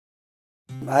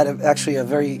I had actually a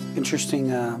very interesting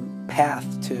path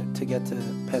to get to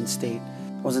Penn State.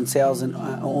 I was in sales and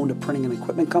I owned a printing and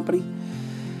equipment company,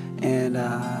 and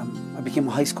I became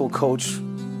a high school coach.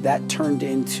 That turned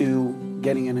into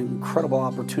getting an incredible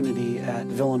opportunity at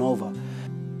Villanova.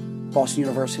 Boston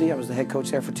University, I was the head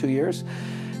coach there for 2 years,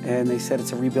 and they said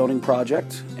it's a rebuilding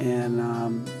project, and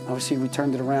obviously we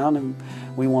turned it around and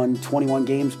we won 21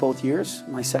 games both years.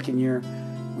 My second year,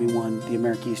 we won the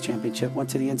American East Championship, went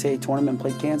to the NCAA tournament,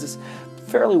 played Kansas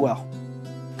fairly well.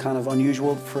 Kind of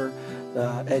unusual for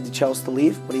Ed DeChellis to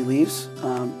leave, but he leaves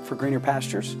for greener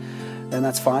pastures, and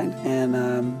that's fine. And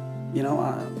you know,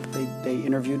 they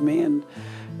interviewed me,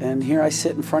 and here I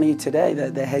sit in front of you today,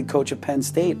 the head coach of Penn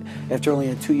State, after only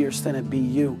a 2-year stint at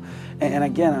BU. And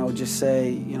again, I would just say,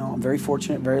 you know, I'm very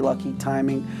fortunate, very lucky,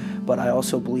 timing, but I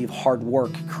also believe hard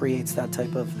work creates that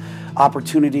type of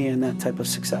opportunity and that type of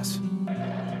success.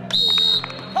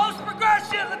 Post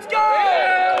progression, let's go!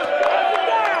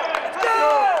 Let's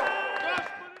go!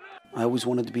 I always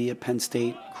wanted to be at Penn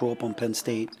State, grew up on Penn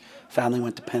State, family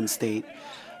went to Penn State,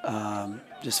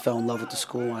 just fell in love with the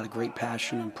school, had a great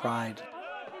passion and pride.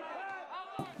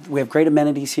 We have great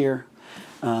amenities here.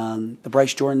 The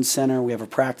Bryce Jordan Center, we have a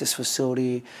practice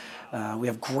facility. We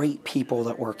have great people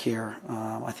that work here.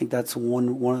 I think that's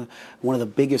one of the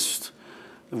biggest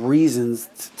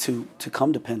reasons to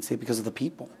come to Penn State, because of the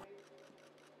people.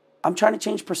 I'm trying to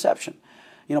change perception.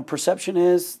 You know, perception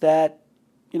is that,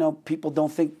 you know, people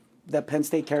don't think that Penn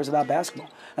State cares about basketball,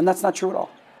 and that's not true at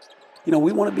all. You know,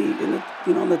 we want to be in the,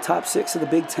 you know, in the top 6 of the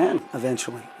Big Ten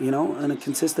eventually, you know, on a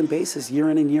consistent basis, year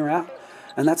in and year out.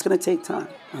 And that's going to take time,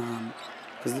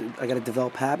 because I got to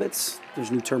develop habits.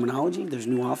 There's new terminology, there's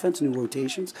new offense, new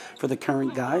rotations for the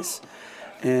current guys,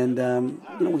 and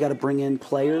you know, we got to bring in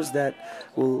players that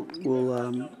will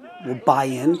buy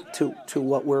in to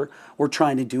what we're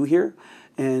trying to do here.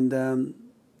 And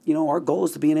you know, our goal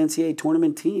is to be an NCAA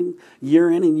tournament team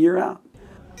year in and year out.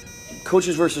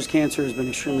 Coaches versus Cancer has been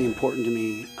extremely important to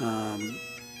me.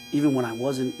 Even when I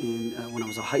wasn't when I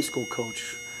was a high school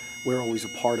coach, we're always a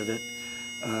part of it.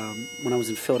 When I was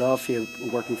in Philadelphia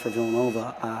working for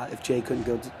Villanova, if Jay couldn't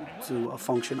go to a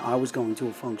function, I was going to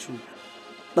a function.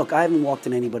 Look, I haven't walked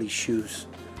in anybody's shoes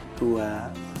who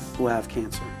have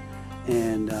cancer,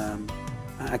 and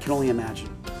I can only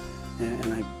imagine.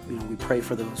 And you know, we pray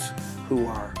for those who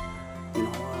are, you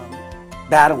know,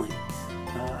 battling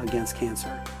against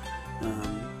cancer.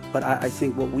 But I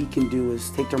think what we can do is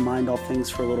take their mind off things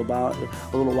for a little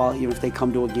while, even if they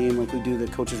come to a game like we do the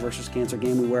Coaches versus Cancer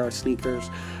game. We wear our sneakers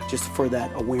just for that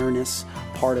awareness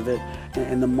part of it.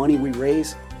 And the money we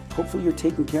raise, hopefully you're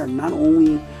taking care of not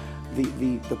only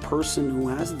the person who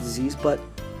has the disease, but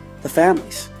the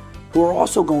families who are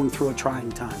also going through a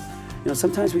trying time. You know,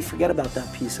 sometimes we forget about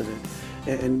that piece of it.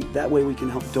 And that way we can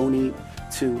help donate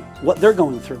to what they're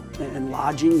going through, and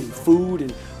lodging and food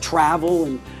and travel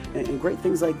and great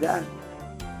things like that.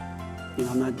 You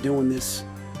know, I'm not doing this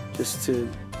just to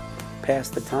pass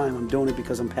the time. I'm doing it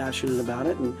because I'm passionate about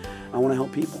it, and I want to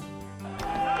help people.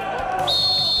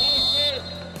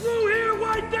 Blue here,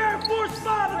 white there, 4th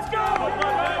spot, let's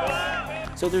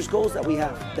go! So there's goals that we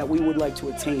have that we would like to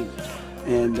attain,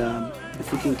 and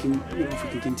if we can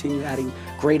continue adding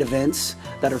great events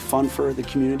that are fun for the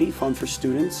community, fun for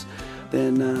students,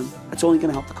 then that's only going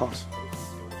to help the cause.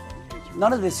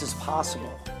 None of this is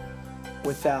possible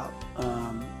without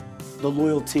the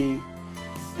loyalty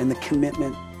and the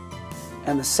commitment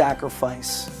and the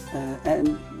sacrifice and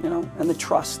you know, and the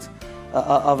trust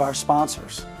of our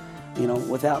sponsors. You know,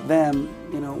 without them,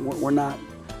 you know, we're not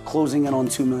closing in on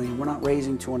 $2 million. We're not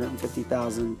raising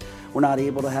 $250,000. We're not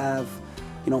able to have,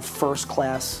 you know,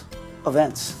 first-class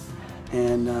events,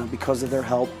 and because of their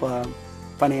help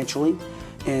financially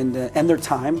and their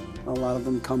time, a lot of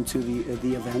them come to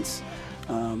the events.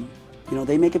 You know,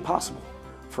 they make it possible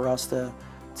for us to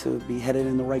be headed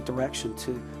in the right direction,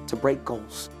 to break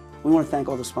goals. We want to thank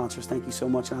all the sponsors. Thank you so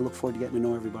much, and I look forward to getting to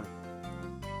know everybody.